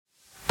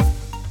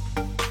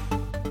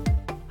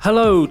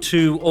Hello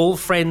to all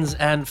friends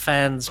and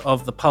fans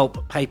of the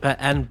pulp, paper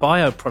and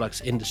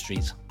bioproducts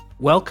industries.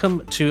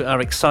 Welcome to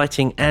our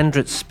exciting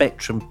ANDRITZ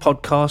Spectrum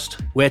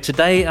podcast, where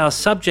today our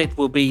subject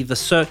will be the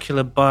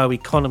circular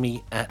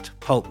bioeconomy at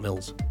pulp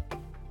mills.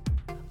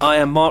 I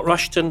am Mark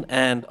Rushton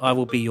and I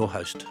will be your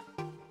host.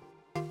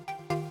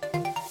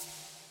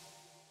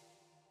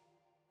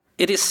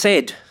 It is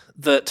said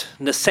that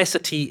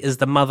necessity is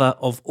the mother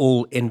of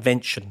all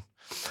invention.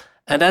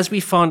 And as we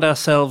find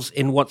ourselves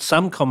in what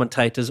some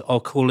commentators are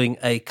calling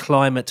a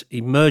climate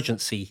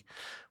emergency,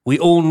 we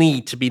all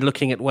need to be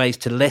looking at ways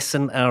to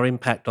lessen our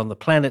impact on the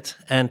planet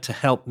and to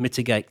help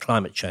mitigate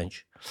climate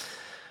change.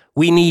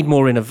 We need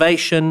more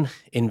innovation,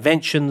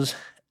 inventions,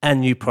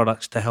 and new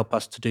products to help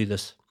us to do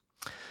this.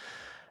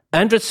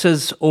 ANDRITZ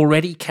has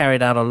already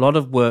carried out a lot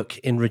of work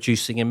in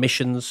reducing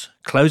emissions,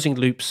 closing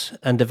loops,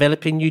 and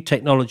developing new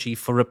technology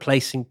for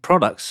replacing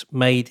products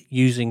made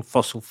using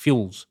fossil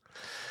fuels.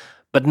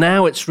 But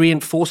now it's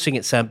reinforcing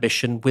its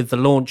ambition with the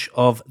launch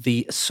of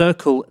the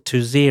Circle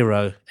to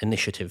Zero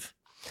initiative.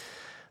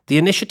 The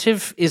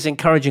initiative is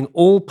encouraging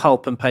all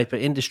pulp and paper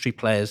industry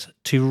players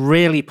to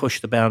really push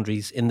the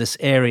boundaries in this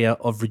area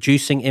of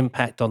reducing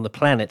impact on the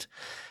planet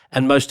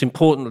and, most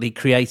importantly,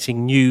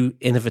 creating new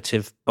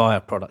innovative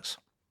bioproducts.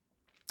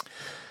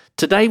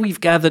 Today we've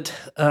gathered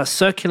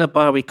circular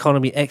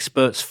bioeconomy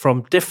experts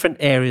from different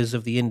areas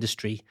of the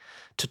industry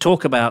to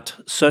talk about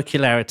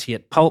circularity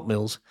at pulp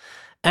mills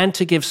and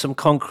to give some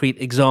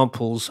concrete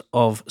examples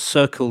of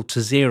Circle to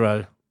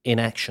Zero in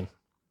action.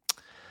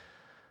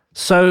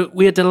 So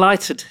we are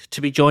delighted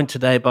to be joined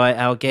today by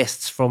our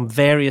guests from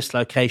various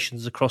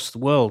locations across the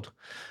world.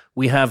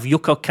 We have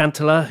Jukka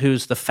Kantala,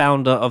 who's the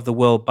founder of the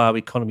World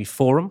Bioeconomy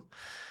Forum.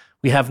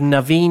 We have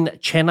Naveen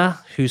Chenna,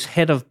 who's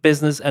head of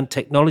business and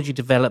technology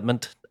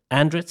development,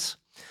 ANDRITZ.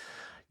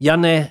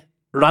 Janne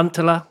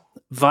Rantala,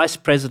 vice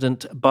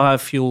president,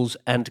 biofuels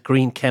and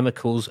green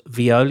chemicals,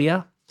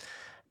 Veolia.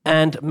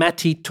 And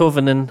Matti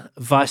Tovinen,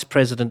 Vice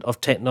President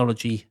of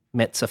Technology,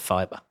 Metsä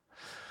Fibre.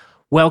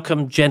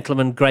 Welcome,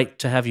 gentlemen. Great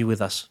to have you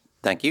with us.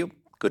 Thank you.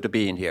 Good to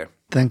be in here.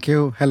 Thank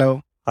you.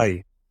 Hello.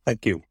 Hi.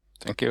 Thank you.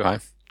 Thank you. Hi.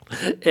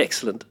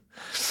 Excellent.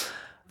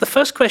 The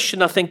first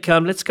question, I think,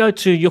 let's go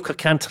to Jukka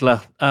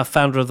Kantala,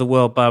 founder of the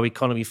World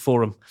Bioeconomy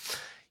Forum.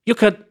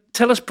 Jukka,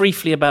 tell us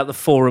briefly about the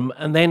forum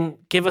and then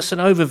give us an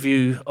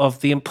overview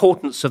of the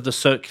importance of the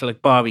circular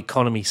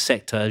bioeconomy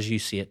sector as you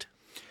see it.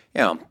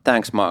 Yeah,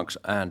 thanks, Mark.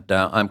 And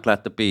I'm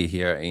glad to be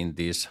here in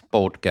this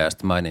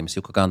podcast. My name is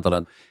Jukka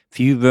Kantala.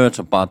 Few words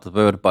about the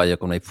World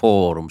Bioeconomy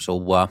Forum. So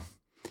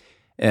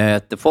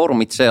the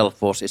forum itself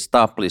was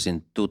established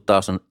in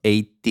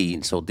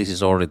 2018. So this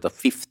is already the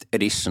fifth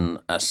edition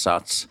as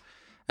such.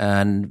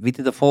 And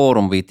within the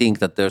forum, we think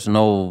that there's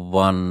no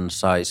one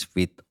size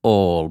fit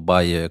all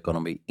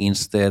bioeconomy.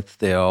 Instead,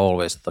 there are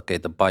always the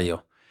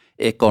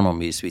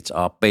bioeconomies which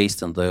are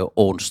based on their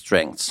own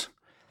strengths.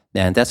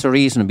 And that's the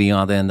reason we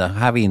are then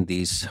having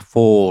these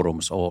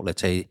forums or,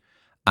 let's say,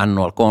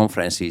 annual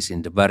conferences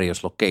in the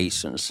various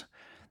locations.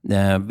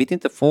 Within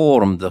the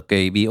forum,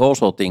 we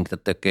also think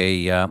that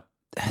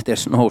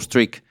there's no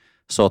strict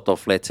sort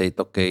of, let's say,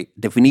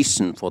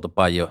 definition for the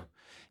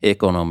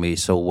bioeconomy.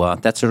 So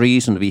that's the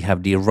reason we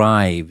have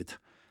derived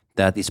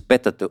that it's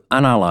better to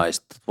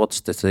analyze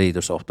what's the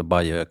status of the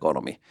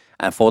bioeconomy.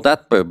 And for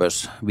that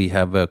purpose, we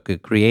have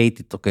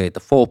created the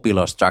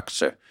four-pillar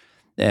structure,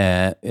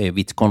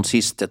 which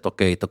consists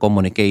the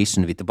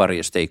communication with the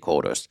various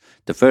stakeholders.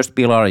 The first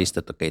pillar is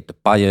the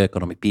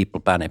bioeconomy people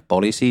plan and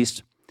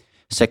policies.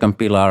 Second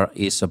pillar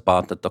is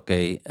about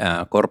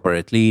the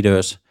corporate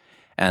leaders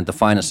and the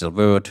financial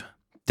world.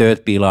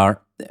 Third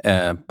pillar,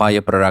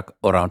 bioproduct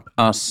around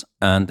us.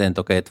 And then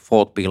the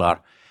fourth pillar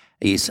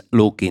is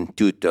looking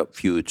to the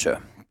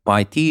future.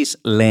 By this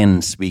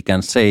lens, we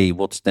can say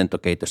what's then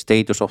the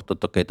status of the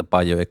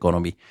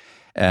bioeconomy.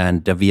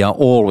 And we are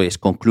always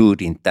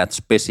concluding that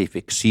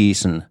specific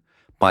season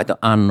by the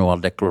annual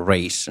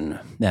declaration,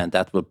 and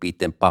that will be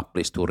then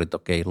published during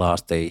the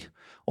last day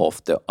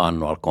of the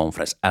annual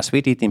conference, as we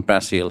did in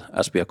Brazil,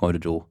 as we are going to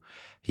do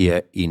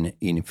here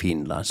in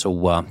Finland.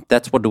 So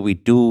that's what we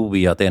do.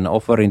 We are then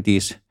offering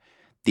these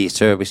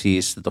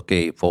services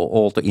for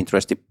all the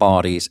interested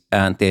parties,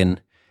 and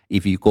then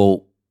if you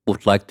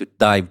would like to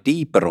dive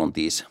deeper on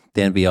this,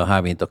 then we are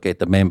having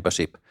the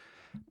membership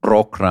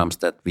programs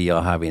that we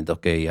are having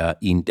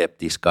in-depth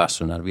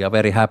discussion, and we are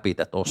very happy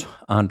that also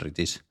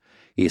ANDRITZ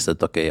is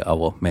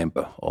our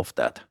member of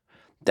that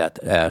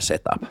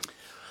setup.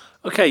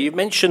 Okay, you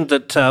mentioned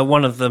that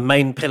one of the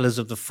main pillars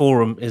of the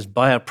forum is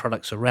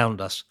bioproducts around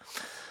us.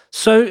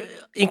 So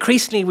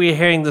increasingly we're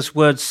hearing this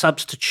word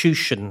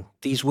substitution,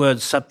 these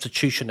words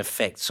substitution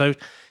effect. So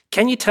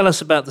can you tell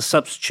us about the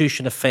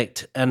substitution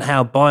effect and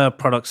how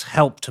bioproducts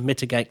help to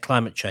mitigate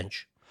climate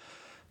change?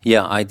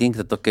 Yeah, I think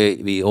that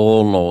we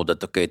all know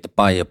that the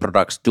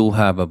bioproducts do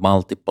have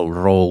multiple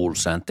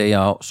roles, and they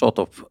are sort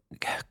of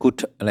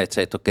good, let's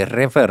say,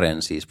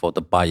 references for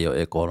the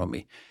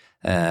bioeconomy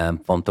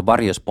from the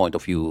various point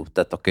of view.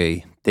 That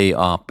they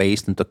are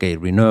based on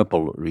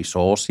renewable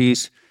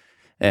resources,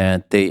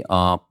 and they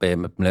are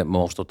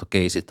most of the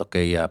cases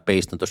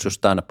based on the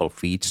sustainable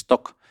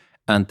feedstock,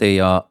 and they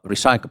are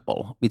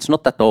recyclable. It's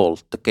not at all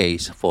the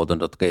case for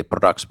the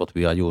products what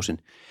we are using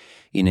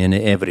in an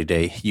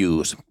everyday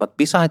use. But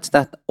besides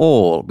that,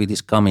 all which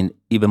is coming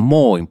even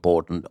more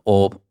important,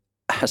 or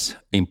as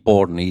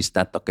important, is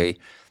that the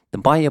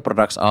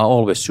bioproducts are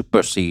always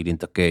superseding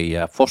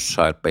the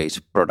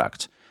fossil-based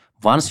products.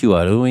 Once you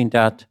are doing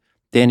that,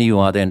 then you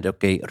are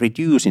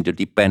reducing the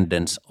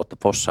dependence of the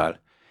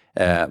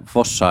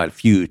fossil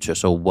future.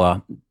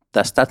 So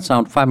does that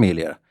sound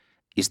familiar?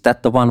 Is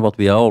that the one what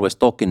we are always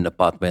talking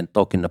about when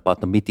talking about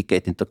the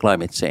mitigating the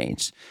climate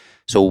change?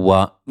 So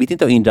within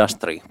the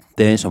industry,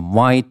 there is a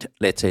wide,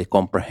 let's say,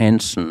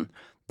 comprehension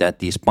that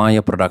these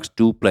bioproducts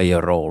do play a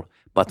role.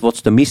 But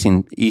what's the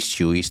missing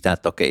issue is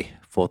that,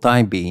 for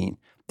time being,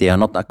 they are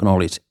not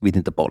acknowledged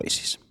within the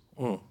policies.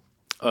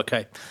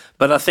 Okay.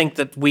 But I think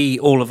that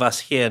all of us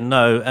here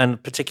know,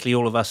 and particularly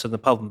all of us in the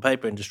pulp and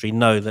paper industry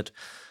know that,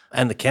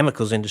 and the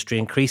chemicals industry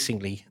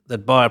increasingly,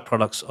 that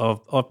bioproducts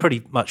are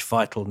pretty much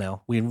vital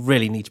now. We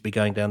really need to be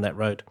going down that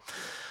road.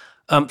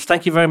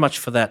 Thank you very much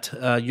for that,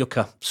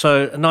 Jukka.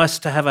 So nice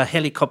to have a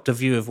helicopter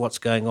view of what's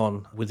going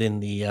on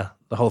within the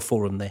whole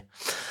forum there.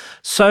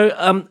 So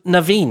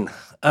Naveen,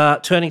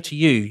 turning to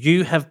you,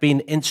 you have been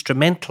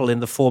instrumental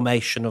in the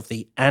formation of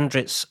the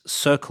ANDRITZ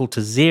Circle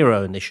to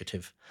Zero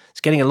initiative.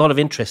 It's getting a lot of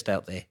interest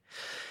out there.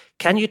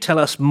 Can you tell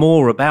us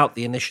more about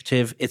the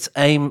initiative, its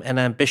aim and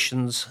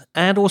ambitions,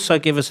 and also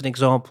give us an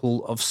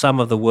example of some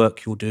of the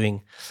work you're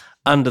doing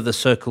under the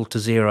Circle to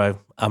Zero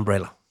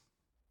umbrella?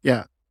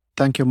 Yeah,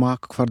 thank you,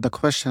 Mark, for the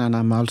question, and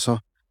I'm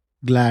also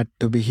glad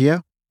to be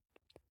here.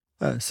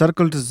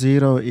 Circle to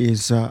Zero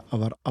is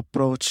our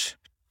approach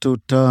to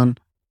turn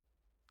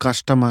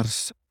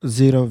customers'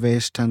 zero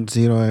waste and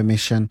zero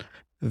emission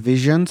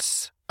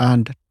visions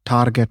and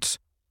targets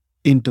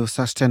into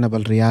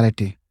sustainable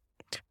reality,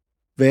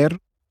 where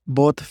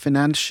both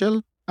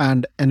financial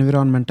and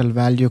environmental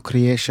value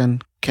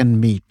creation can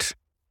meet.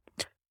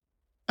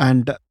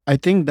 And I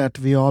think that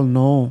we all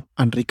know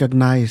and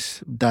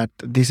recognize that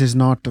this is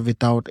not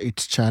without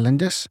its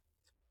challenges.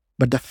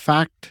 But the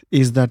fact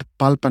is that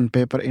pulp and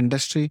paper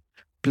industry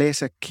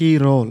plays a key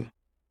role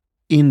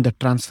in the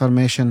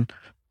transformation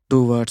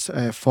towards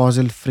a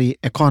fossil-free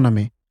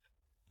economy.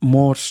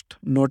 Most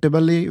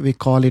notably, we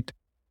call it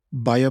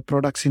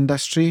bioproducts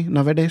industry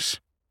nowadays.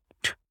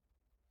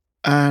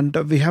 And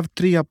we have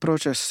three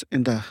approaches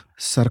in the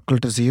Circle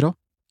to Zero,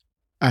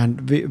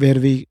 and where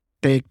we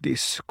take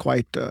this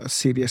quite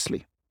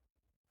seriously.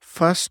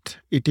 First,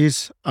 it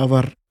is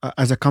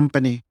as a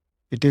company,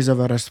 it is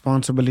our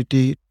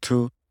responsibility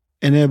to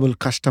enable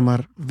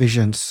customer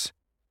visions,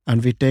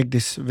 and we take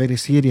this very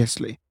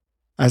seriously.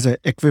 As an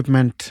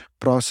equipment,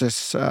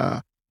 process,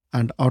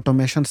 and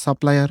automation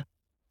supplier,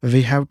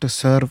 we have to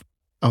serve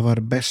our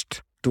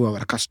best to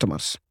our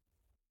customers.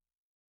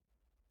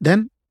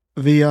 Then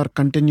we are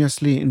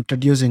continuously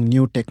introducing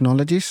new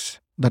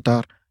technologies that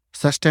are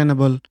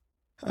sustainable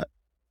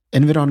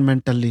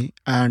environmentally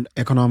and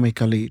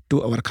economically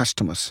to our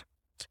customers.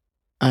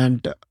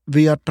 And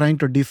we are trying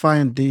to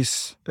define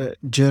this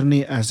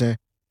journey as a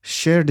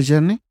shared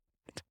journey.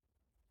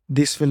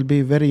 This will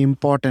be very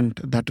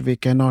important that we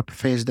cannot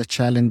face the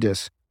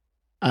challenges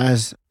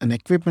as an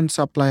equipment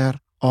supplier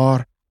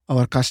or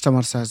our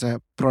customers as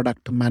a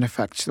product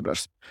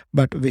manufacturers.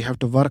 But we have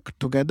to work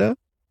together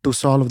to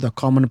solve the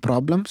common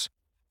problems.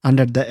 And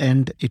at the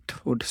end, it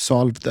would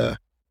solve the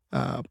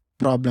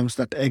problems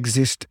that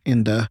exist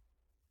in the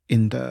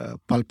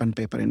pulp and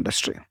paper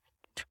industry.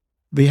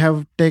 We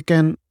have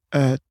taken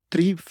a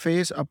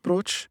three-phase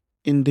approach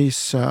in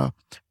this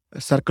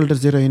Circle to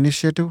Zero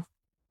initiative.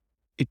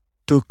 It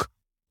took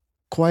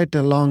quite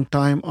a long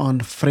time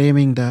on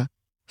framing the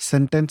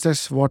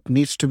sentences, what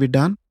needs to be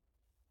done,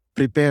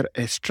 prepare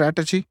a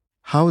strategy,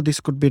 how this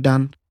could be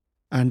done,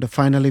 and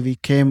finally we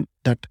came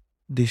that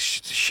this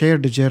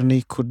shared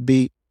journey could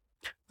be,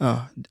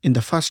 in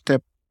the first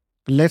step,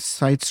 less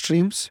side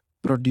streams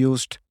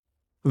produced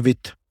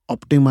with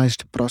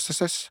optimized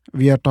processes.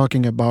 We are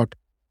talking about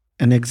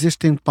an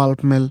existing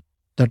pulp mill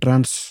that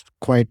runs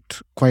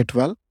quite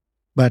well,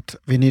 but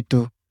we need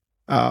to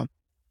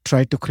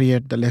try to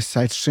create the less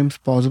side streams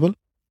possible.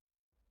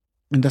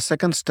 In the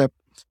second step,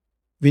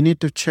 we need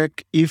to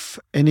check if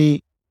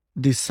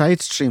the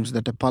side streams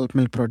that a pulp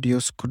mill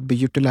produce could be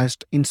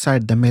utilized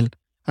inside the mill.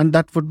 And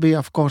that would be,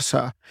 of course,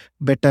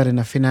 better in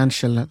a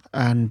financial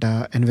and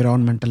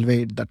environmental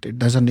way, that it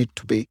doesn't need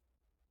to be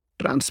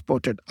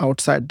transported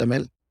outside the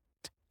mill.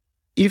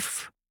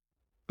 If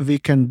we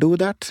can do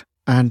that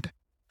and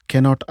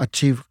cannot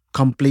achieve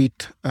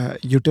complete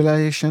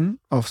utilization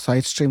of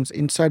side streams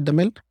inside the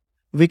mill,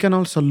 we can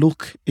also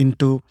look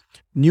into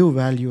new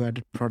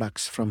value-added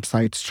products from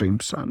side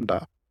streams,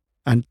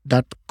 and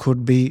that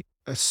could be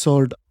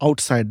sold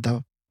outside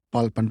the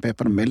pulp and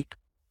paper mill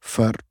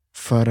for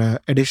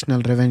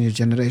additional revenue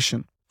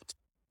generation.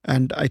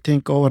 And I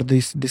think over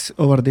this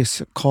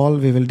call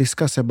we will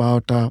discuss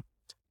about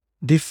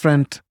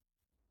different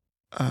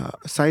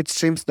side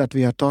streams that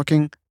we are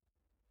talking.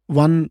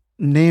 One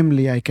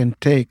namely I can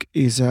take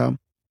is a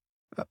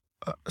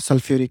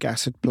sulfuric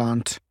acid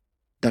plant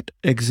that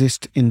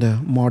exists in the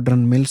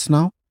modern mills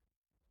now.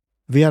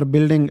 We are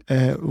building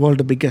a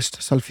world biggest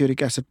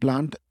sulfuric acid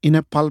plant in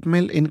a pulp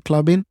mill in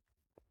Clubin,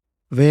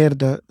 where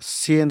the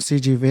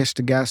CNCG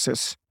waste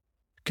gases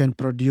can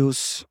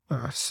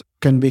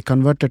be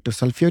converted to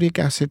sulfuric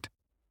acid,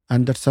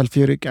 and that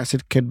sulfuric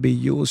acid can be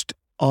used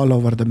all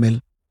over the mill.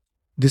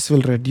 This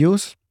will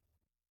reduce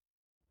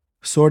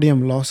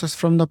sodium losses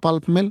from the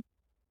pulp mill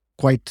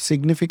quite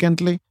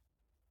significantly,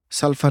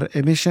 sulfur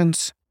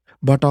emissions,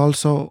 but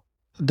also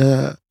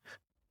the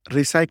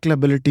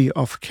recyclability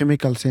of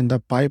chemicals in the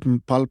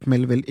pulp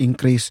mill will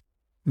increase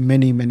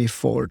many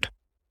fold.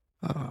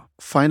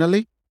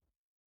 Finally,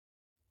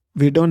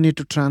 we don't need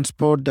to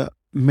transport the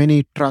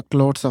many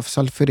truckloads of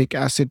sulfuric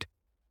acid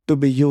to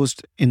be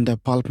used in the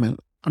pulp mill.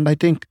 And I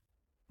think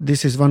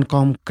this is one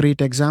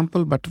concrete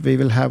example, but we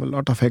will have a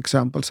lot of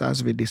examples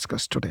as we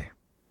discuss today.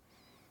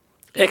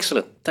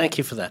 Excellent. Thank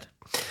you for that.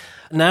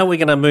 Now we're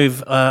going to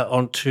move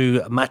on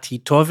to Matti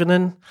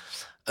Toivonen,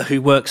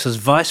 who works as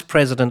Vice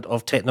President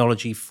of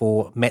Technology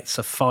for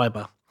Metsä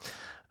Fibre.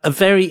 A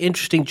very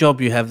interesting job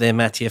you have there,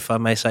 Matti, if I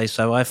may say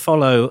so. I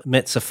follow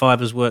Metsä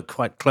Fibre's work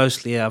quite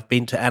closely. I've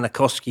been to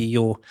Äänekoski,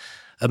 your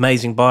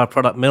amazing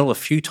bioproduct mill, a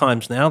few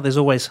times now. There's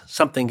always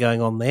something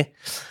going on there.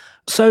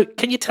 So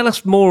can you tell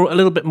us a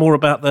little bit more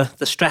about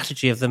the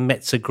strategy of the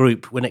Metsä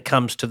Group when it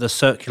comes to the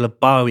circular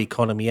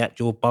bioeconomy at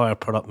your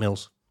bioproduct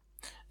mills?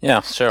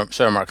 Yeah,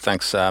 sure, Mark.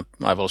 Thanks.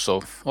 I've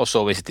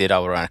also visited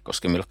our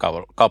Äänekoski mill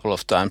a couple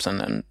of times,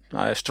 and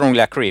I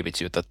strongly agree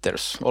with you that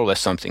there's always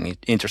something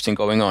interesting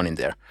going on in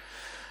there.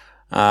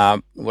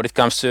 When it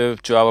comes to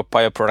our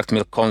bioproduct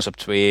mill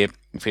concept, we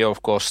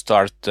of course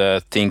start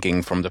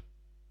thinking from the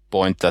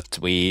point that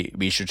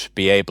we should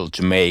be able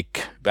to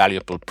make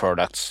valuable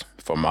products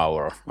from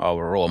our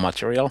raw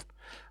material,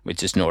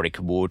 which is Nordic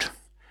wood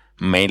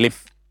mainly,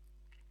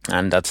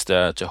 and that's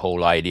the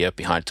whole idea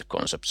behind the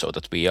concept, so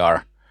that we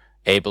are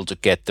able to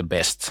get the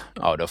best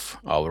out of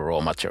our raw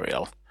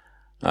material.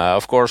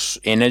 Of course,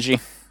 energy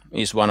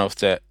is one of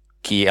the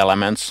key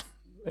elements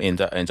in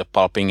the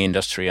pulping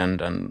industry,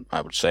 and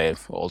I would say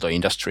all the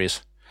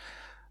industries.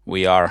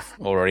 We are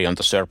already on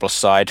the surplus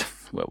side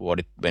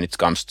when it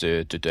comes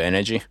to the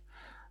energy,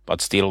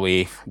 but still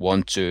we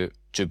want to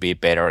be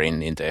better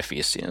in the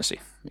efficiency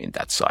in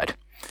that side,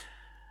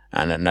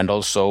 and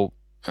also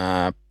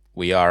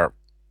we are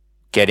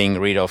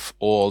getting rid of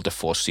all the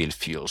fossil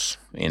fuels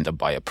in the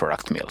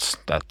bioproduct mills.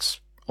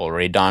 That's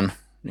already done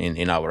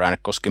in our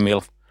Äänekoski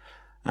mill,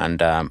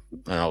 and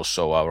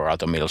also our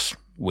other mills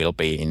will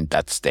be in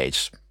that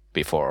stage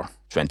before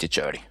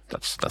 2030.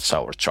 That's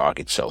our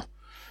target. So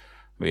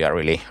we are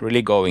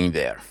really going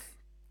there.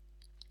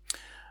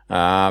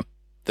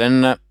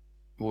 Then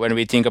when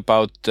we think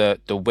about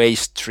the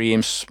waste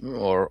streams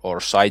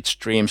or side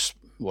streams,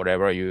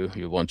 whatever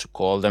you want to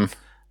call them,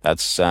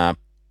 that's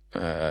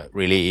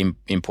really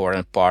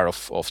important part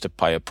of the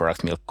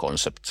bioproduct mill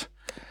concept.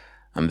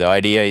 And the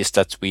idea is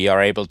that we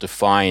are able to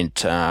find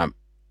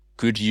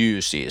good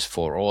uses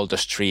for all the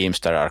streams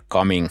that are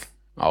coming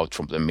out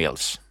from the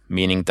mills,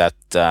 meaning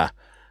that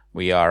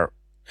we are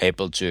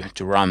able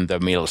to run the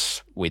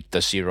mills with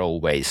the zero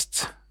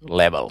waste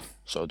level,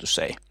 so to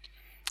say.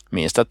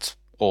 Means that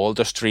all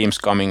the streams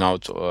coming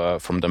out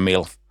from the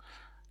mill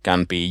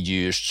can be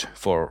used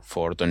for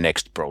the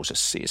next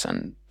processes,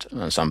 and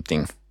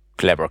something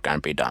clever can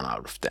be done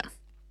out of them.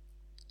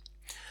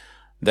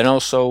 Then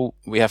also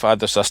we have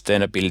other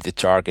sustainability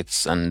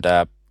targets, and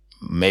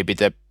maybe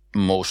the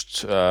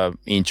most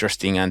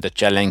interesting and the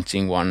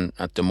challenging one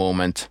at the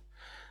moment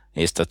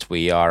is that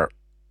we are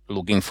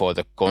looking for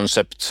the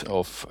concept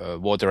of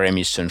water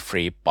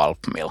emission-free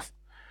pulp mill.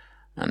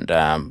 And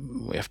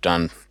we have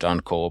done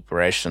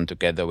cooperation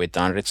together with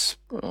ANDRITZ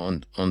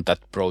on that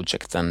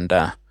project, and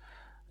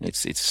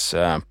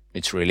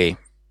it's really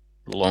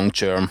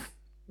long-term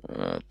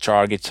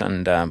target,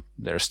 and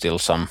there's still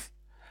some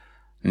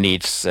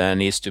needs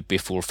to be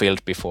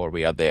fulfilled before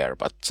we are there.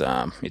 But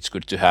it's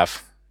good to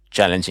have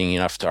challenging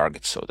enough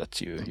targets so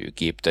that you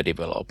keep the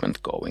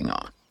development going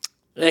on.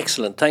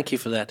 Excellent, thank you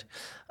for that.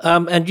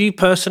 And you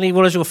personally,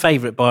 what is your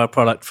favourite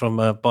bioproduct from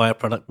a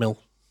bioproduct mill?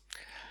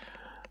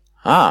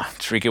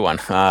 Tricky one.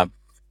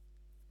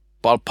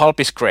 Pulp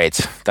is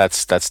great.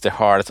 That's the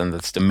heart, and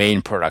that's the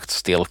main product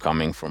still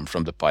coming from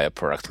the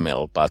bioproduct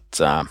mill.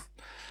 But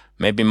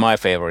maybe my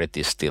favorite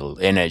is still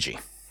energy.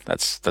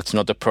 That's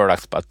not a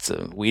product, but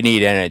we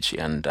need energy,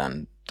 and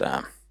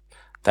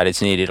that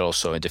is needed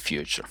also in the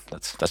future.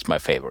 That's my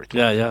favorite.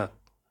 Yeah.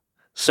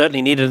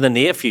 Certainly needed in the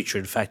near future,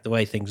 in fact, the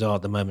way things are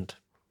at the moment.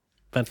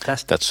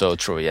 Fantastic. That's so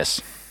true,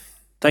 yes.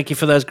 Thank you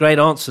for those great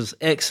answers.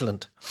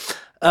 Excellent.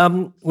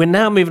 We're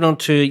now moving on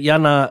to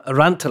Jana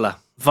Rantala,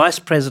 Vice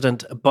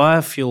President,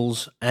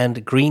 Biofuels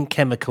and Green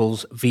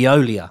Chemicals,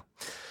 Veolia.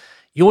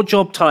 Your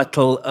job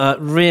title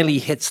really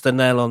hits the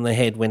nail on the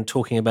head when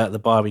talking about the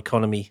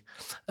bioeconomy,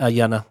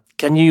 Jana.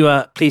 Can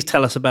you please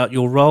tell us about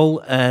your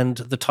role and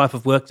the type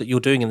of work that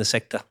you're doing in the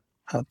sector?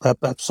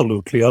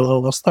 Absolutely.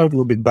 I'll start a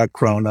little bit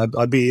background.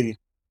 I've been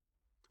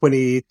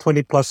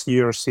 20 plus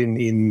years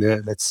in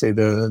let's say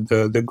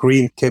the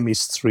green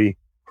chemistry,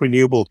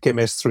 renewable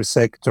chemistry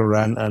sector,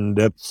 and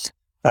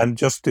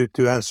just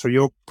to answer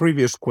your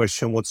previous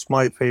question, what's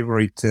my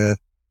favorite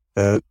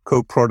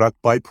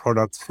co-product,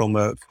 byproduct from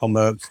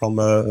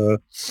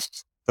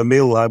a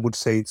mill? I would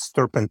say it's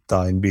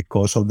turpentine,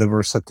 because of the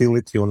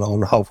versatility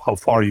on how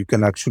far you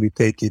can actually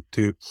take it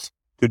to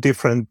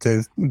different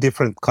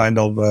kind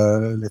of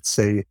let's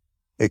say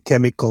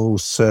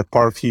chemicals,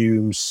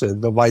 perfumes,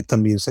 the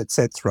vitamins,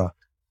 etc.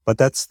 But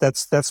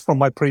that's from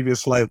my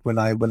previous life when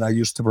I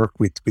used to work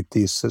with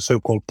these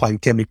so-called pine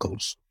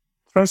chemicals.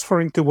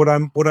 Transferring to what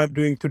I'm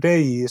doing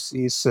today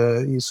is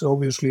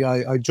obviously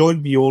I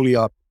joined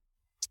Veolia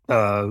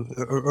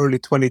early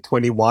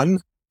 2021,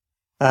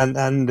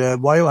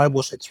 and while I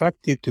was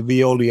attracted to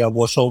Veolia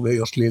was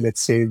obviously,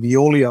 let's say,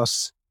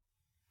 Veolia's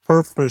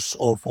purpose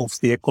of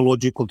the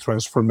ecological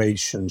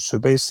transformation. So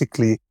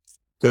basically,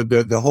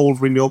 the whole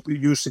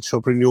usage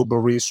of renewable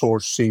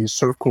resources,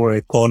 circular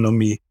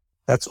economy,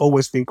 that's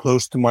always been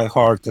close to my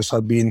heart, as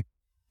I've been,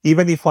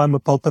 even if I'm a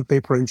pulp and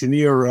paper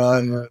engineer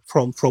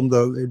from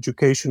the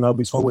education, I've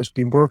always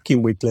been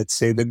working with, let's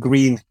say, the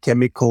green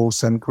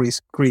chemicals and green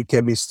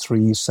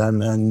chemistries,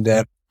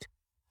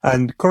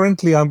 and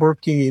currently I'm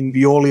working in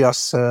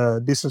Veolia's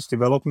business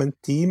development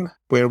team,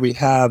 where we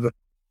have,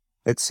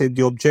 let's say,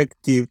 the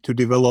objective to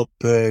develop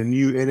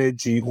new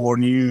energy or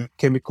new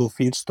chemical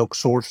feedstock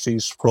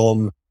sources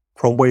from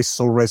waste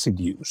or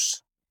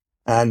residues.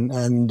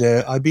 And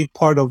I've been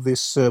part of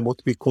this,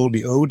 what we call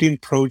the Odin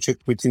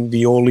project within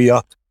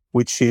Veolia,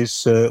 which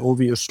is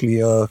obviously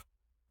a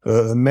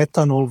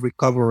methanol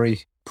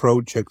recovery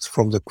project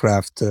from the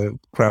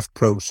craft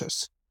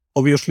process.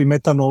 Obviously,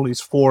 methanol is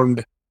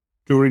formed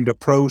during the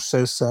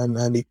process,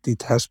 and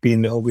it has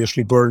been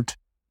obviously burned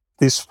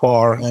this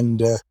far,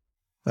 and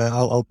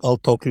I'll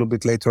talk a little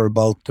bit later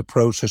about the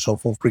process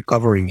of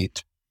recovering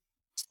it.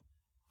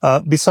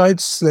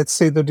 Besides, let's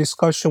say, the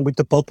discussion with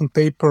the pulp and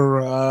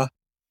paper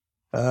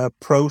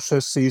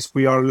processes,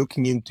 we are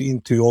looking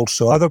into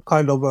also other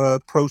kind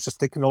of process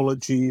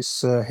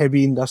technologies,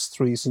 heavy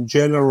industries in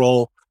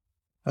general.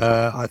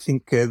 I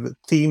think the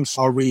themes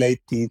are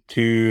related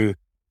to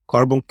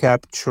carbon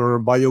capture,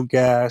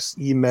 biogas,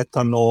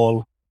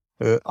 e-methanol,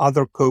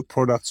 other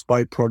co-products,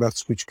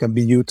 byproducts, which can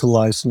be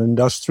utilized on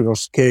industrial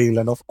scale.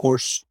 And of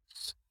course,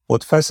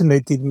 what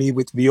fascinated me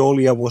with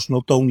Veolia was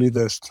not only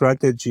the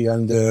strategy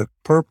and the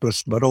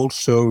purpose, but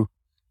also,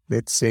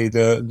 let's say,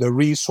 the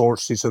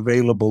resources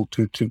available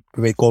to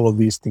make all of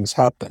these things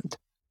happen.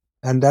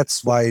 And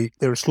that's why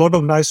there's a lot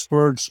of nice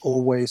words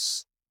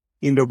always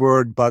in the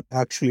word, but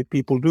actually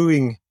people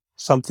doing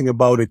something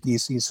about it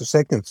is a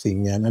second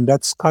thing. And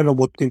that's kind of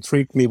what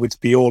intrigued me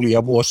with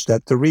Veolia, was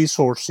that the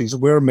resources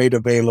were made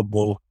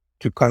available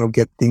to kind of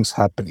get things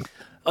happening.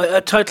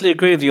 I totally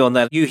agree with you on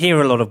that. You hear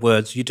a lot of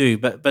words, you do,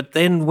 but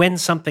then when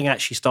something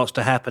actually starts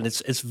to happen,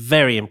 it's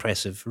very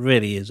impressive,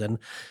 really is. And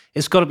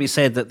it's got to be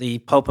said that the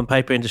pulp and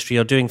paper industry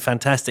are doing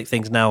fantastic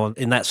things now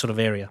in that sort of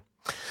area.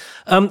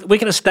 We're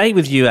going to stay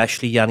with you,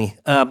 actually, Yanni,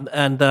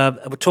 and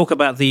we'll talk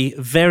about the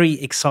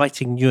very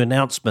exciting new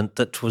announcement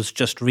that was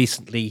just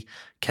recently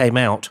came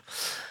out.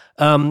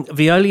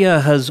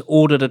 Veolia has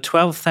ordered a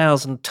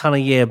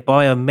 12,000-ton-a-year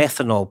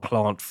biomethanol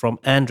plant from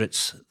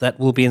ANDRITZ that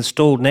will be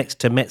installed next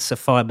to Metsä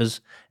Fibre's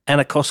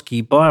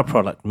Äänekoski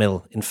bioproduct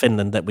mill in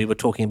Finland that we were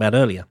talking about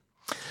earlier.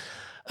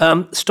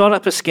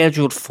 Startup is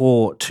scheduled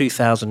for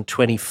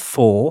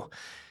 2024.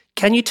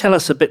 Can you tell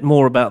us a bit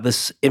more about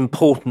this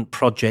important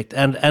project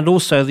and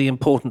also the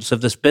importance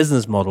of this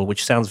business model,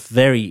 which sounds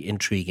very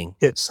intriguing?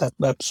 Yes,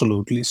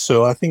 absolutely.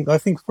 So I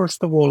think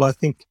first of all,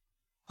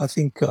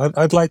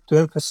 I'd like to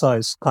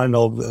emphasize kind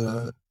of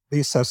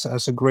this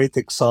as a great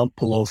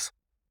example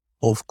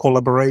of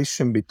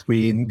collaboration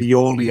between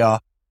Veolia,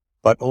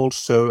 but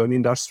also an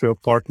industrial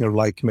partner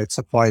like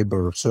Metsä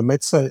Fibre. So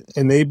Metsä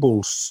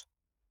enables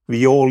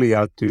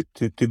Veolia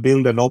to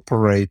build and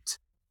operate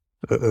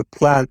a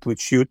plant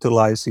which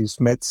utilizes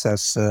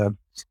Metsä's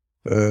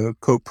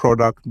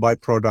co-product,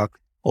 byproduct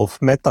of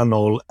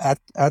methanol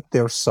at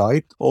their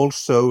site.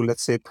 Also,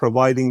 let's say,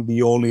 providing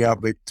Veolia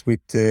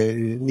with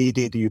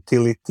needed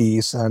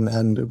utilities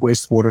and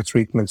wastewater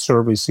treatment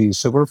services.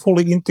 So we're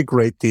fully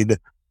integrated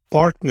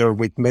partner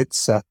with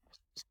Metsä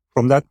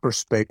from that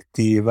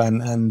perspective.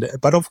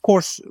 But of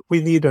course,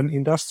 we need an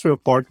industrial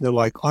partner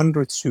like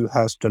ANDRITZ, who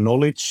has the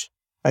knowledge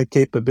and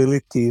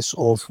capabilities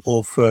of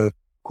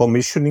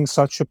commissioning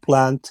such a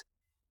plant.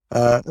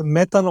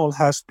 Methanol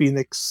has been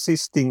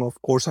existing,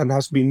 of course, and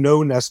has been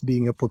known as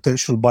being a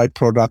potential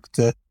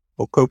byproduct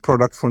or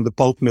co-product from the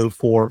pulp mill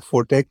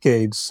for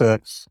decades.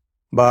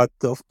 But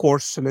of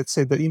course, let's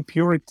say the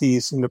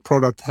impurities in the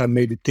product have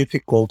made it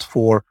difficult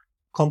for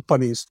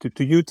companies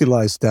to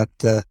utilize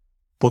that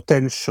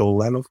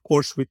potential. And of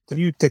course, with the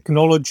new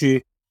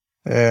technology,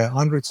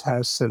 ANDRITZ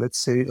has, let's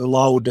say,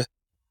 allowed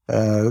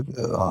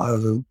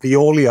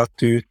Veolia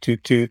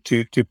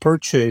to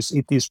purchase.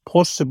 It is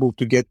possible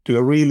to get to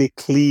a really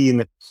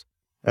clean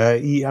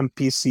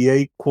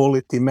EMPCA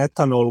quality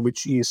methanol,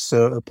 which is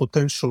a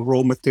potential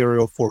raw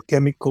material for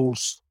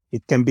chemicals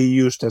It can be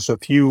used as a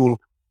fuel.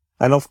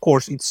 And of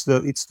course, it's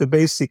the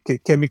basic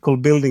chemical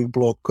building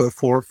block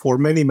for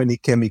many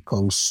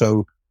chemicals.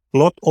 So a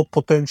lot of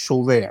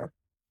potential there.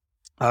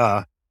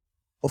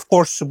 Of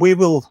course, we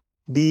will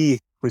be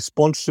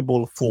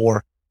responsible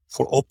for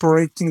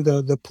operating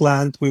the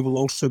plant. We will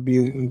also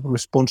be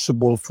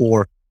responsible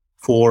for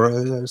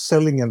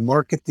selling and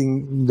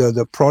marketing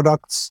the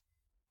products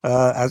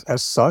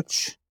as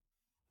such.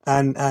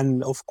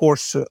 And of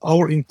course,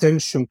 our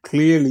intention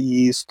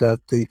clearly is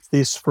that if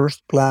this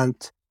first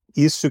plant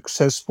is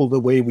successful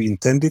the way we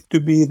intend it to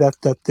be, that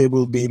there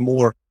will be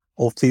more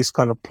of these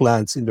kind of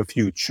plants in the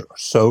future.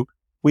 So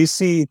we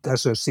see it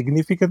as a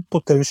significant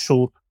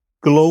potential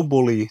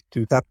globally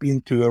to tap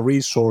into a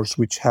resource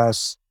which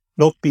has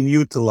not been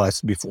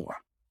utilized before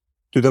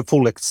to the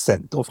full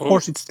extent. Of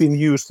course, it's been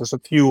used as a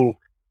fuel,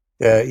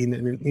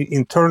 in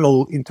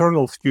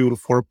internal fuel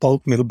for a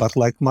pulp mill, but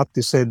like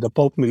Matti said, the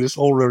pulp mill is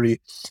already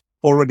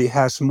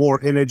has more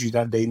energy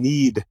than they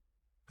need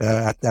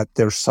at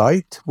their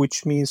site,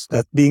 which means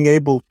that being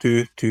able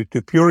to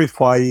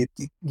purify it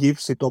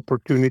gives it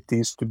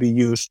opportunities to be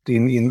used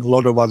in a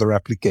lot of other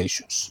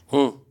applications.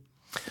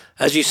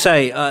 As you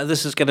say,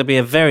 this is going to be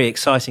a very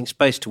exciting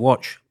space to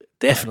watch,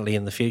 definitely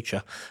in the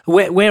future.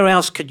 Where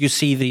else could you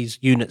see these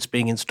units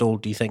being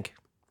installed, do you think?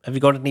 Have you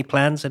got any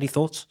plans, any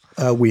thoughts?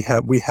 We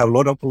have a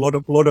lot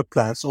of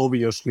plans,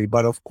 obviously,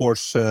 but of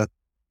course,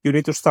 you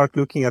need to start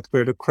looking at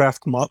where the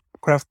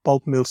craft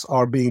pulp mills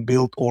are being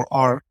built or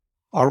are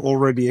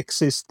already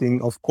existing.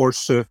 Of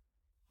course,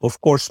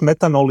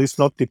 methanol is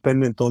not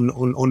dependent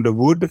on the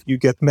wood. You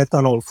get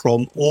methanol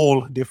from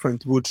all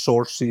different wood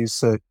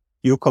sources: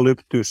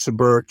 eucalyptus,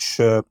 birch,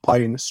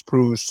 pine,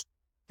 spruce,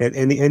 and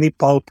any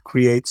pulp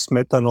creates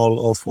methanol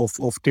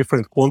of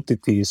different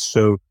quantities.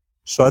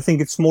 So I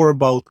think it's more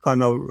about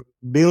kind of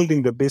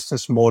building the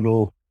business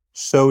model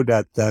so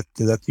that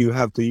you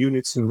have the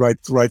units in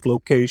right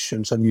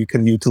locations and you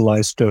can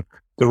utilize the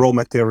raw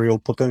material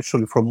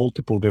potentially from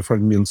multiple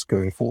different mills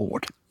going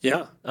forward.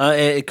 Yeah,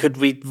 it could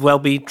well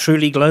be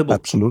truly global.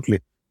 Absolutely.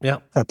 Yeah,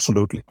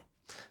 absolutely.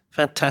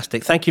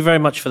 Fantastic. Thank you very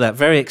much for that.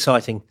 Very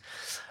exciting.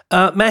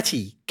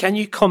 Matti, can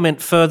you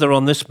comment further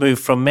on this move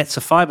from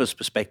Metsä Fibre's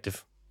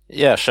perspective?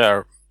 Yeah,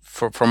 sure.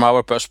 From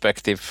our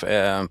perspective,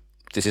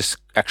 this is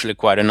actually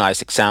quite a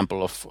nice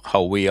example of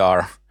how we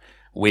are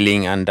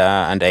willing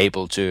and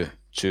able to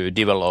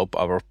develop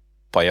our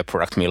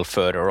bioproduct mill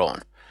further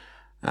on.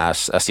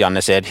 As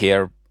Janne said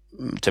here,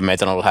 the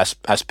methanol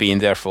has been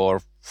there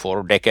for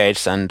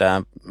decades, and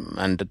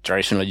the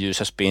traditional use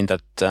has been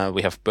that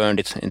we have burned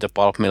it in the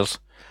pulp mills.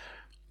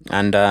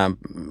 And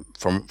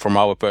from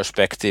our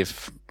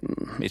perspective,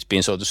 it's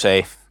been, so to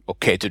say,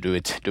 okay to do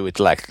it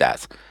like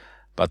that.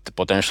 But the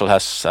potential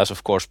has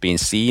of course been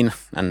seen,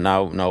 and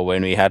now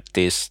when we had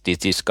these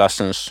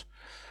discussions,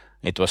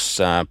 it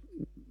was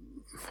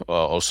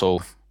also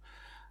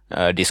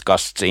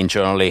discussed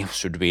internally.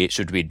 Should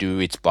we do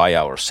it by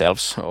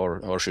ourselves,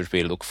 or should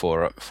we look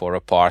for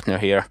a partner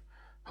here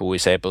who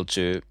is able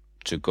to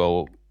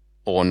go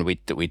on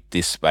with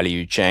this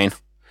value chain?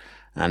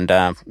 And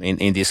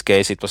in this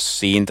case, it was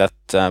seen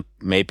that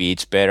maybe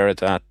it's better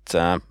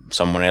that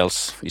someone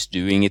else is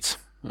doing it.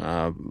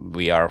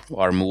 We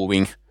are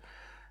moving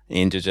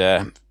into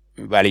the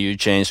value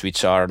chains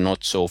which are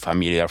not so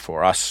familiar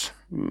for us,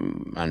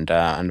 and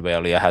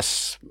Veolia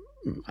has,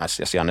 as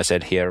Janne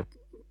said here,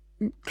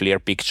 clear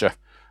picture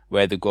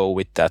where to go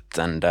with that,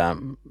 and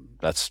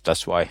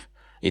that's why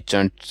it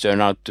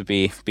turned out to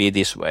be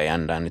this way,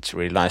 and it's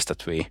really nice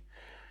that we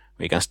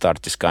can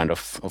start this kind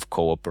of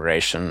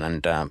cooperation,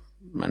 and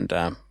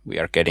we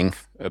are getting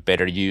a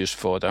better use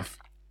for the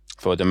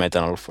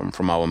methanol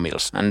from our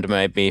mills, and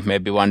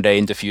maybe one day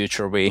in the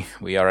future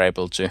we are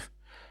able to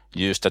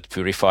use that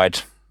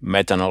purified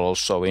methanol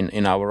also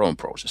in our own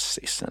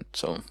processes, and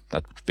so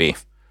that would be,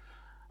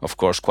 of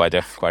course, quite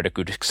a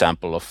good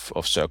example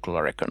of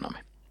circular economy.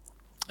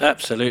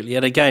 Absolutely,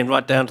 and again,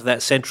 right down to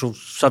that central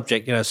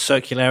subject,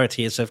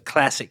 circularity is a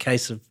classic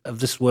case of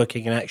this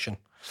working in action.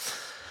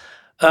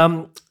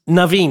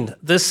 Naveen,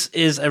 this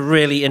is a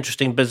really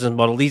interesting business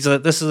model.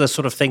 This is the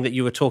sort of thing that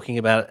you were talking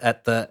about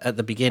at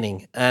the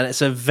beginning, and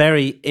it's a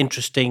very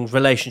interesting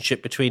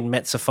relationship between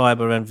Metsä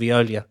Fibre and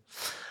Veolia.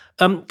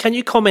 Can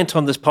you comment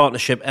on this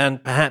partnership,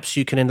 and perhaps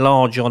you can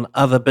enlarge on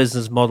other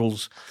business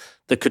models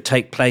that could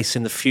take place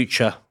in the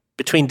future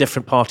between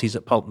different parties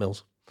at pulp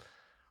mills?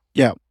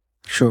 Yeah,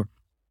 sure.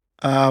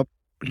 I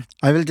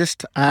will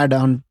just add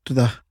on to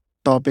the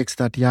topics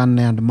that Janne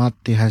and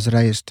Matti has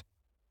raised.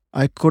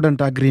 I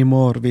couldn't agree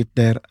more with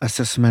their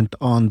assessment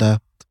on the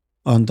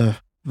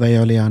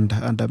Veolia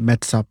and the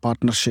Metsä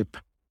partnership.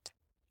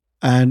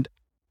 And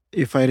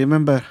if I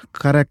remember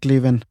correctly,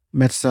 when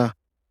Metsä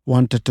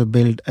wanted to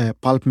build a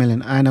pulp mill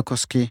in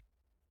Äänekoski,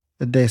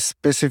 they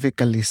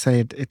specifically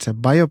said it's a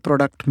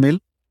bioproduct mill.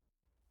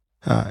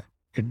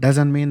 It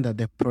doesn't mean that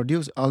they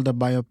produce all the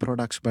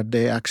bioproducts, but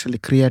they actually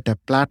create a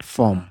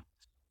platform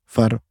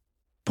for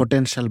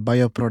potential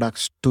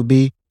bioproducts to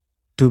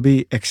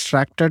be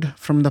extracted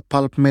from the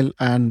pulp mill,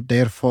 and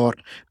therefore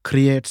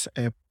creates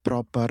a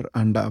proper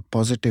and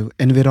positive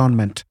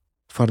environment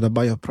for the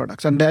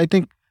bioproducts. And I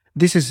think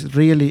this is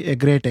really a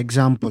great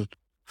example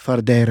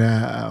for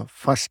their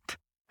first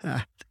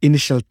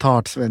initial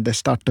thoughts when they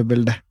start to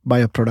build a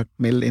bioproduct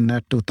mill in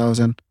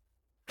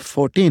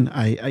 2014,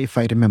 if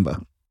I remember.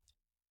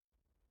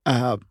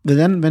 But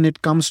then when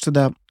it comes to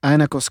the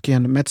Äänekoski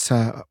and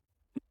Metsä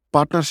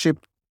partnership,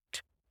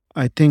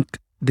 I think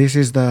this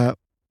is the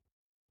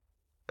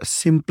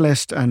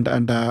simplest and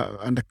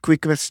the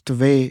quickest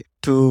way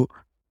to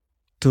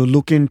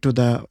look into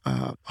the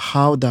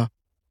how the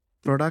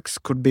products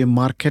could be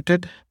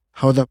marketed,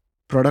 how the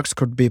products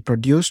could be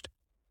produced.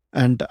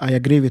 And I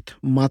agree with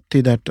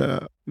Matti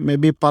that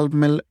maybe pulp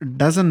mill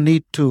doesn't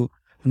need to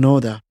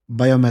know the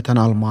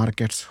biomethanol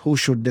markets, who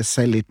should they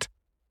sell it,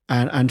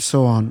 and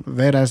so on.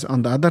 Whereas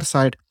on the other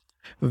side,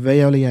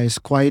 Veolia is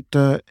quite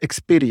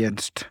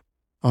experienced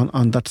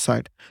on that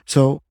side.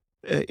 So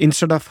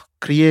instead of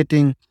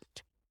creating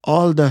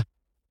all the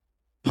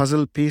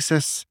puzzle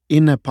pieces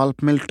in a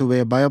pulp mill to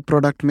a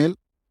bioproduct mill,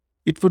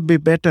 it would be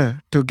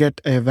better to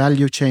get a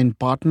value chain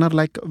partner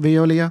like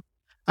Veolia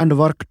and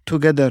work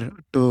together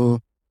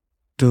to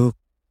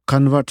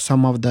convert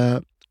some of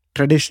the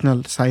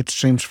traditional side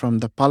streams from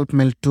the pulp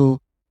mill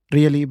to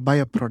really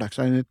bioproducts.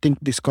 And I think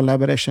this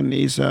collaboration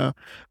is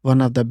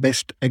one of the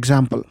best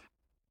example.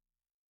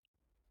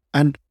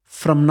 And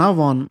from now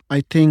on,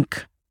 I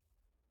think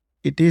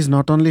it is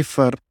not only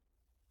for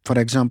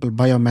example,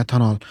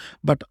 biomethanol,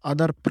 but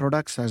other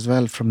products as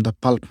well from the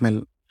pulp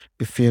mill.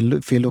 If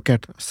you look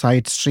at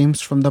side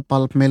streams from the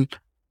pulp mill,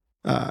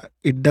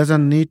 it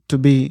doesn't need to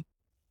be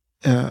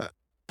a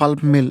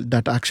pulp mill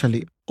that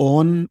actually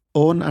own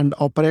and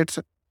operates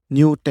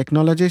new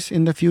technologies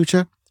in the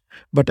future,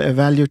 but a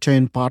value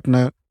chain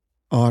partner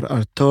or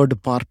a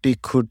third party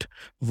could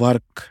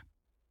work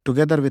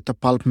together with the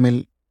pulp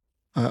mill.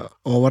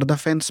 Over the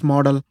fence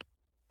model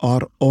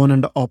or own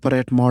and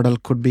operate model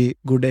could be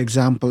good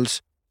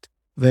examples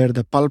where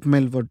the pulp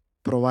mill would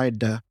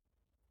provide the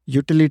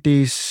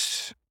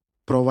utilities,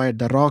 provide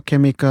the raw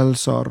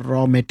chemicals or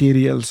raw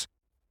materials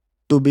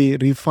to be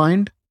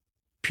refined,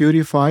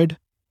 purified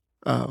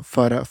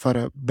for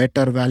a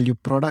better value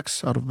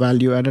products or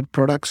value added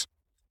products,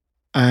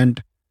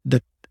 and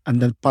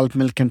the pulp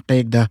mill can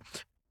take the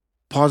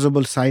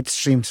possible side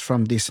streams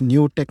from these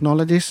new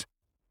technologies,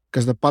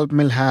 because the pulp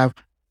mill have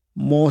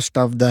most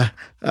of the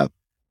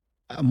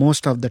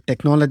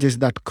technologies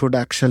that could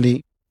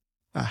actually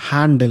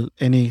handle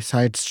any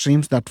side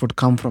streams that would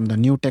come from the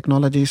new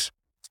technologies.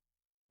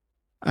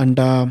 And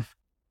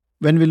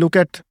when we look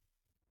at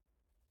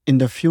in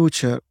the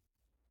future,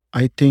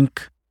 I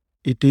think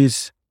it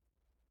is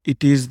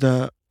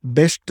the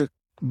best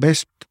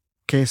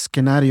case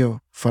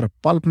scenario for a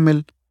pulp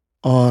mill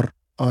or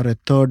a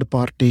third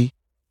party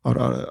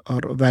or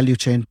value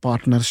chain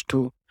partners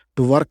to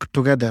work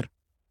together,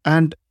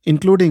 and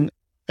including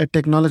a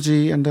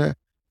technology and a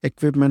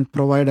equipment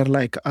provider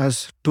like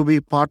us to be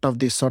part of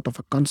this sort of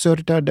a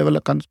consortium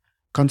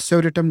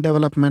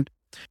development,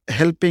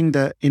 helping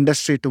the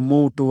industry to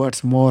move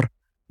towards more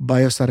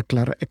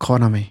biocircular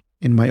economy,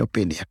 in my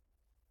opinion.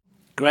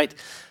 Great.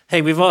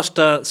 Hey, we've asked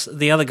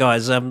the other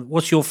guys,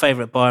 what's your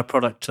favorite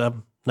bioproduct,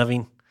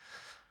 Naveen?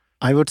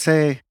 I would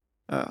say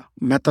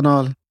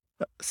methanol,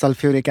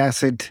 sulfuric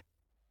acid,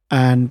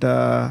 and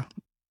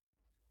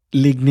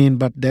lignin,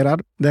 but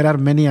there are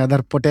many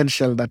other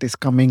potential that is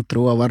coming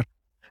through our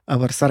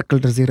Circle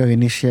to Zero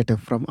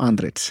initiative from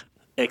ANDRITZ.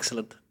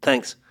 Excellent.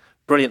 Thanks.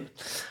 Brilliant.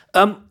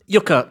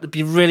 Jukka, it'd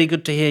be really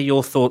good to hear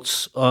your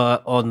thoughts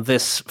on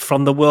this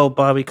from the World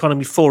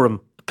Bioeconomy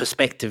Forum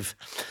perspective.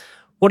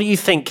 What do you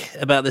think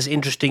about this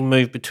interesting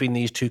move between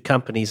these two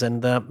companies?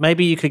 And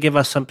maybe you could give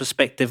us some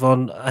perspective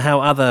on how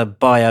other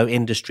bio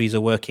industries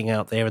are working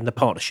out there and the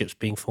partnerships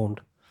being formed.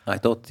 I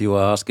thought you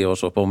were asking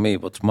also for me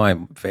what's my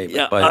favorite.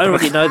 Yeah, I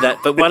already know that,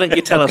 but why don't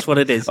you tell us what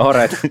it is? All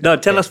right. No,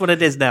 tell us what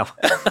it is now.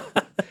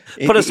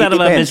 Put us out of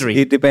our misery.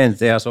 It depends.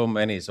 There are so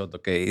many. So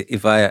okay,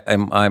 if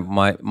I'm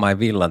my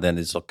villa, then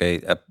it's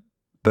okay. A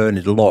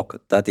burned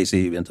log, that is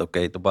even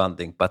okay to one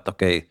thing. But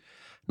okay,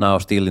 now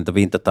still in the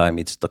winter time,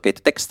 it's okay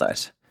to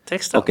textiles.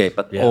 Textiles. Okay,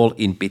 but all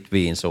in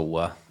between.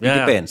 So it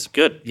depends.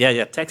 Good.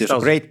 Yeah. Textiles. There's a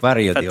great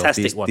variety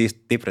of these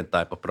different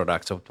type of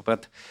products. So,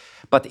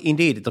 but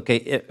indeed,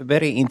 okay,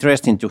 very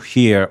interesting to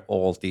hear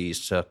all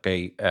these,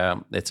 okay,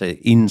 let's say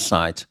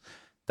insights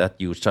that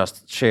you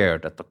just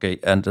shared. That okay,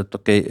 and that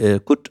okay,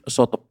 good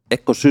sort of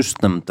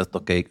ecosystem. That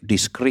okay,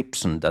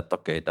 description. That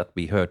okay, that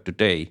we heard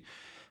today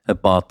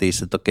about this.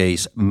 That okay,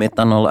 is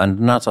methanol and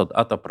not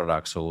other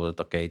products. So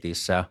okay,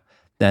 this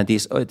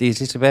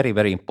is very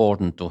very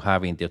important to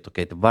having the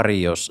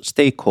various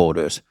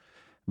stakeholders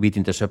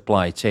within the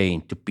supply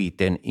chain to be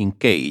then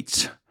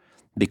engaged.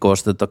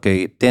 Because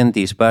then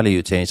these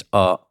value chains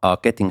are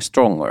getting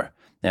stronger,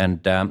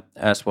 and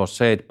as was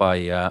said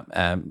by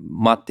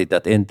Matti,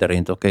 that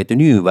entering the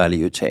new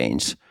value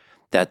chains,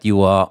 that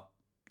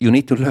you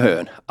need to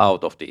learn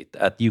out of it.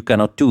 That you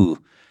cannot do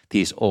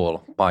this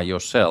all by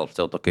yourself.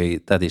 So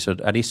that is an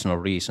additional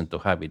reason to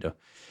have a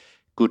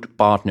good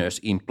partners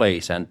in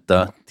place, and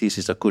this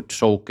is a good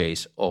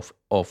showcase of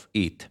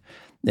it.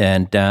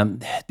 And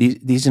this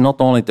is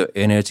not only the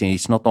energy,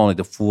 it's not only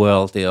the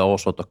fuel, they are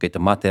also the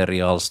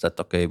materials that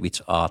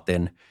which are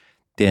then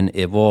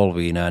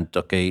evolving, and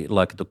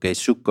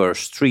sugar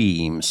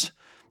streams,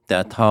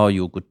 that how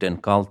you could then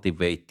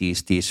cultivate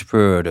these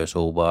further.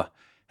 So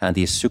and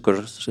these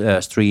sugar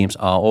streams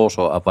are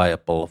also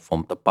available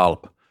from the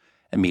pulp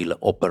mill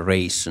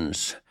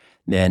operations.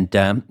 And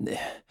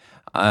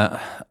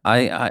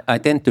I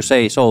tend to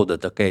say so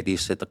that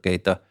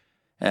the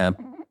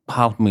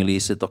pulp mill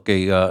is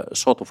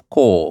sort of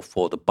core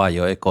for the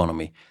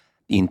bioeconomy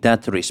in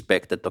that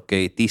respect, that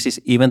this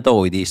is, even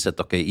though it is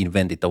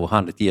invented over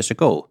 100 years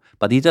ago,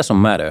 but it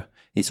doesn't matter.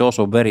 It's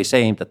also very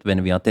same that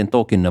when we are then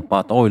talking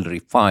about oil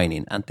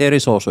refining, and there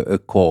is also a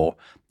core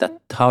that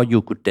how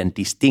you could then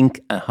distinct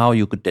and how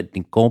you could then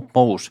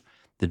decompose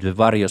the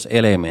various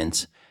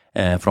elements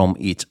from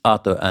each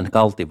other and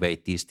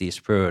cultivate these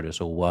further.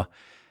 So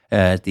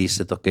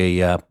this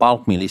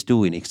pulp mill is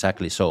doing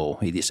exactly so.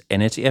 It is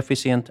energy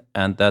efficient,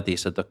 and that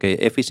is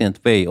efficient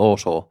way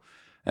also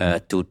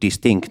to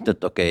distinct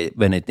that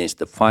when it is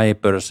the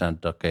fibers, and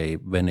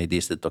when it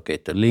is the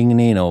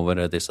lignin, or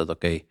whether it is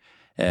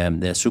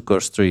the sugar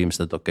streams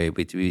that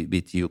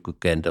which you could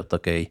kind of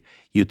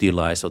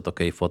utilize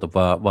for the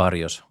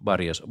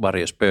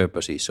various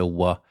purposes.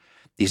 So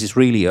this is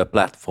really a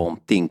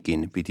platform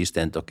thinking which is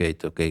then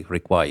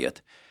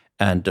required.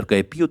 And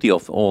the beauty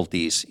of all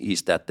these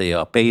is that they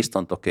are based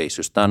on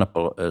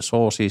sustainable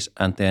sources,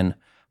 and then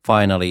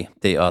finally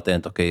they are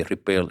then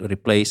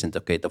replacing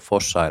the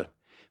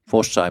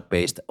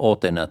fossil-based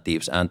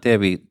alternatives. And there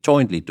we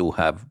jointly do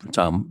have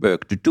some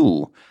work to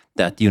do.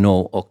 That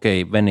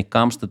when it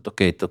comes to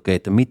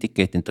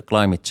mitigating the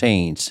climate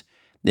change,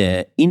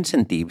 the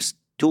incentives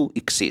do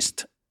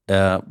exist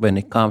when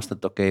it comes to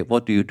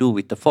what do you do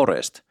with the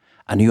forest,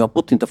 and you are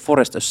putting the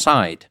forest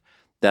aside.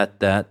 That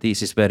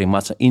this is very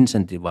much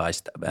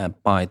incentivized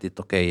by the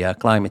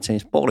climate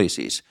change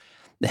policies.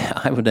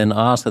 I would then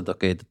ask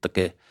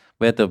that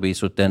whether we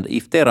should then,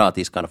 if there are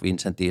these kind of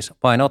incentives,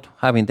 why not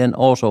having them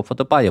also for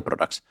the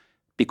bioproducts,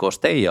 because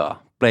they are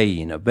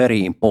playing a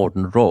very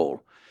important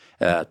role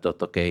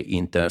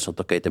in terms of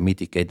the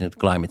mitigating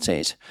climate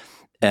change.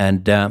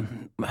 And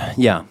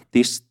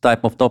this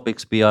type of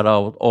topics we are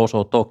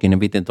also talking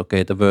within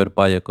the World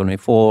Bioeconomy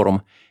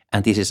Forum,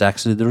 and this is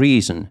actually the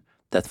reason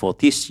that for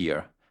this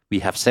year we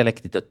have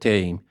selected the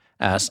theme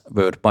as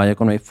World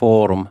Bioeconomy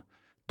Forum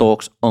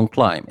Talks on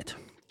Climate.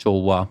 So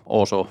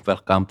also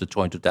welcome to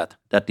join to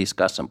that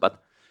discussion.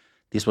 But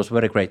this was a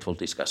very grateful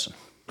discussion.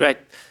 Great.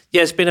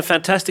 Yeah, it's been a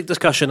fantastic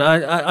discussion.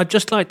 I'd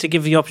just like to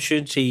give the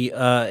opportunity,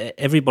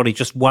 everybody,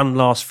 just one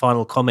last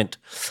final comment.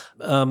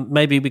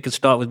 Maybe we could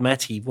start with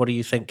Matti. What do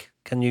you think?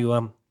 Can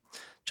you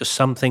just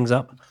sum things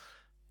up?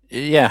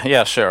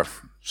 Yeah, sure.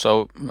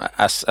 So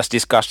as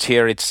discussed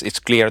here, it's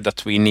clear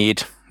that we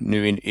need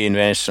new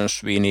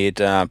inventions. We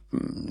need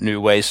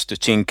new ways to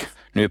think,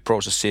 new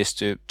processes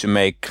to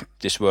make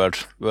this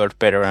world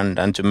better,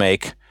 and to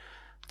make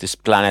this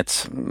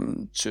planet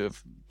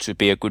to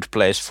be a good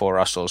place for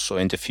us also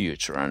in the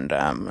future.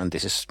 And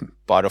this is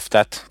part of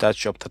that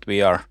job that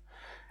we are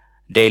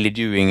daily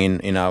doing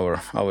in our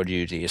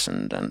duties,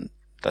 and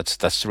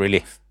that's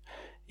really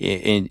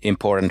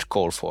important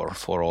goal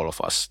for all of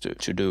us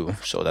to do,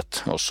 so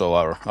that also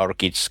our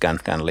kids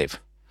can live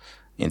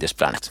in this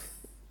planet.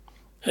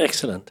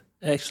 Excellent.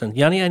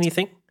 Jani,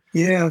 anything?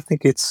 Yeah, I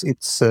think it's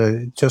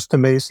just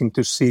amazing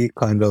to see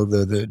kind of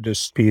the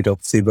speed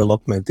of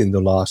development in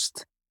the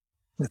last,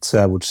 let's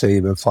say, I would say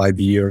even 5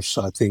 years.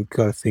 I think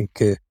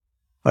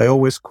I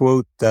always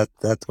quote that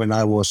when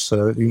I was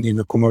in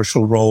a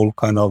commercial role,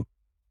 kind of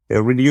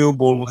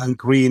renewable and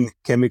green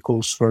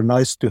chemicals were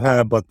nice to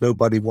have, but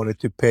nobody wanted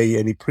to pay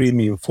any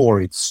premium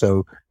for it.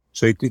 So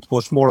it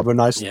was more of a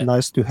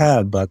nice to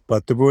have.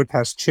 But the world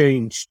has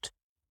changed.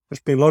 There's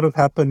been a lot of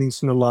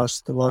happenings in the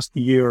last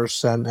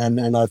years, and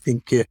I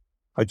think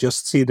I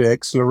just see the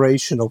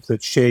acceleration of the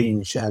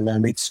change,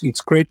 and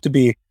it's great to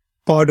be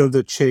part of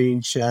the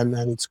change, and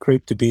it's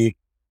great to be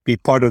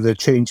part of the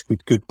change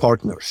with good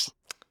partners.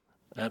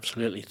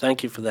 Absolutely.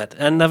 Thank you for that.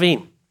 And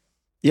Naveen?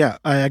 Yeah,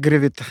 I agree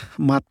with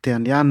Matti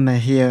and Janne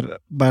here,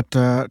 but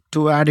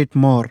to add it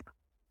more,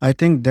 I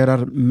think there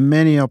are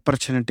many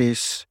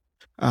opportunities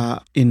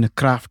in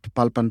craft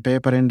pulp and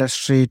paper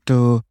industry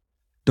to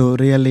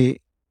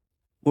really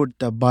put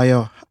the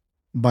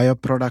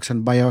bioproducts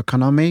and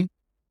bioeconomy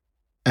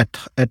at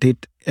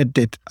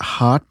its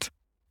heart,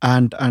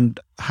 and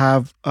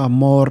have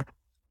more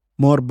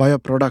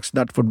bioproducts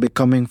that would be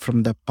coming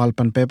from the pulp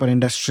and paper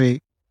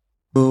industry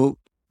to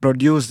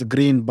produce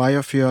green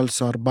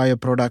biofuels or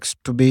bioproducts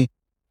to be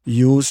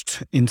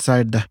used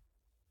inside the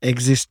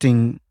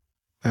existing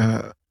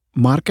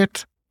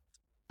market.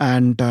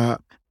 And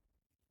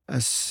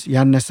as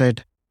Janne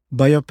said,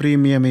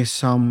 biopremium is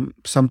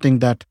something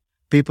that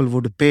people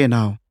would pay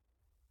now.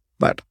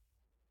 But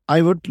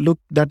I would look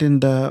that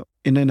in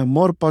a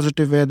more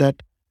positive way,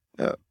 that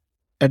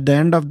at the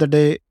end of the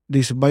day,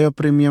 this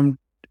biopremium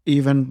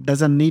even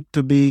doesn't need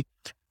to be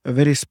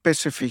very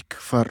specific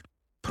for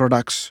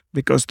products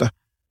because the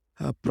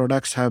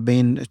products have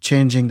been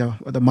changing,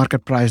 the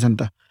market price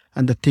and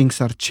the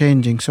things are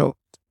changing. So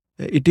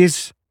it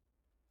is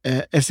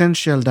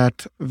essential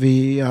that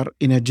we are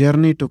in a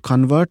journey to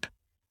convert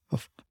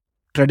of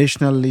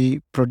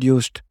traditionally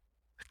produced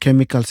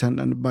chemicals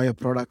and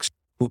bioproducts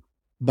to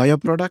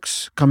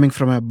bioproducts coming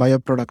from a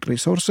bioproduct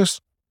resources.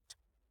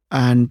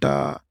 And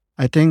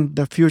I think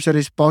the future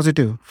is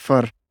positive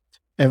for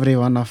every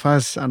one of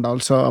us and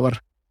also our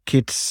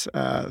kids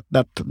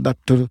that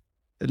to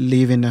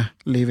live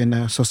in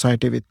a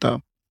society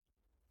with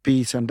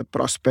peace and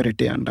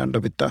prosperity and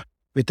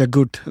with a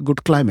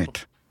good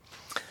climate.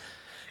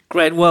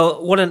 Great.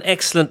 Well, what an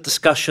excellent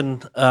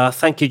discussion.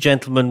 Thank you,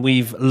 gentlemen.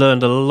 We've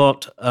learned a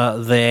lot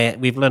there.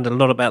 We've learned a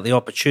lot about the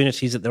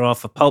opportunities that there are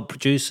for pulp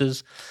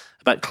producers,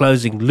 about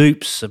closing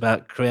loops,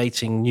 about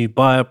creating new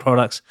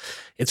bioproducts.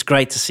 It's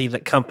great to see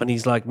that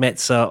companies like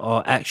Metsä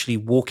are actually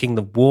walking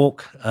the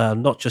walk,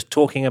 not just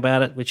talking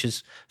about it, which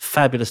is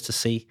fabulous to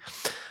see.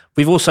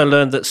 We've also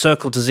learned that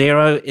Circle to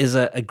Zero is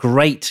a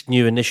great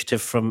new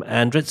initiative from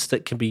ANDRITZ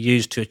that can be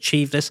used to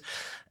achieve this.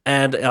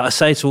 And I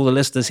say to all the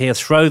listeners here,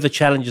 throw the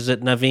challenges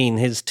at Naveen.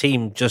 His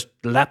team just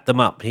lap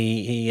them up.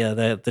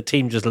 The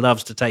team just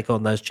loves to take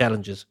on those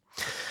challenges.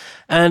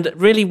 And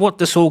really what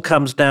this all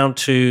comes down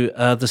to,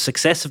 the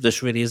success of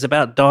this really is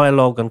about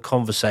dialogue and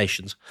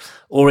conversations,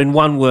 or in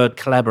one word,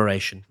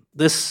 collaboration.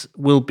 This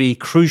will be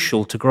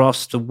crucial to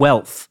grasp the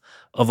wealth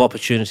of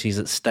opportunities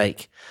at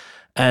stake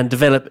and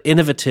develop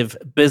innovative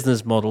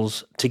business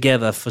models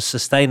together for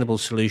sustainable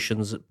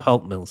solutions at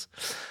pulp mills.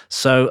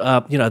 So,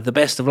 the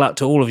best of luck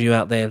to all of you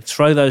out there.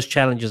 Throw those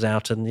challenges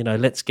out and,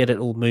 let's get it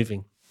all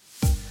moving.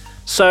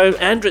 So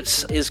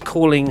ANDRITZ is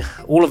calling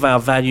all of our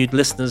valued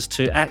listeners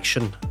to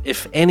action.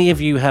 If any of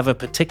you have a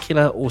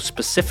particular or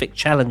specific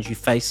challenge you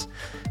face,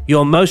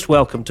 you're most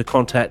welcome to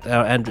contact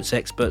our ANDRITZ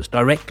experts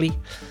directly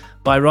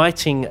by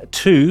writing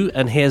to,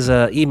 and here's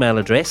an email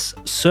address,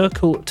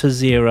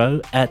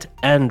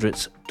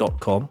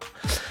 circletozero@andritz.com.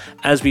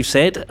 As we've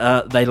said,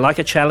 they like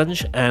a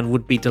challenge and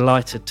would be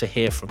delighted to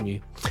hear from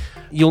you.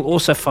 You'll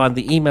also find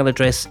the email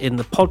address in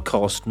the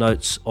podcast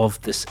notes of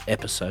this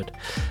episode.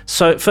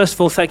 So first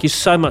of all, thank you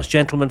so much,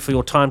 gentlemen, for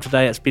your time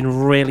today. It's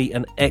been really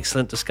an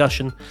excellent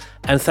discussion.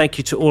 And thank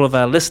you to all of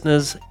our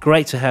listeners.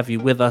 Great to have you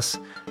with us,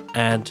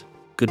 and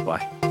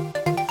goodbye.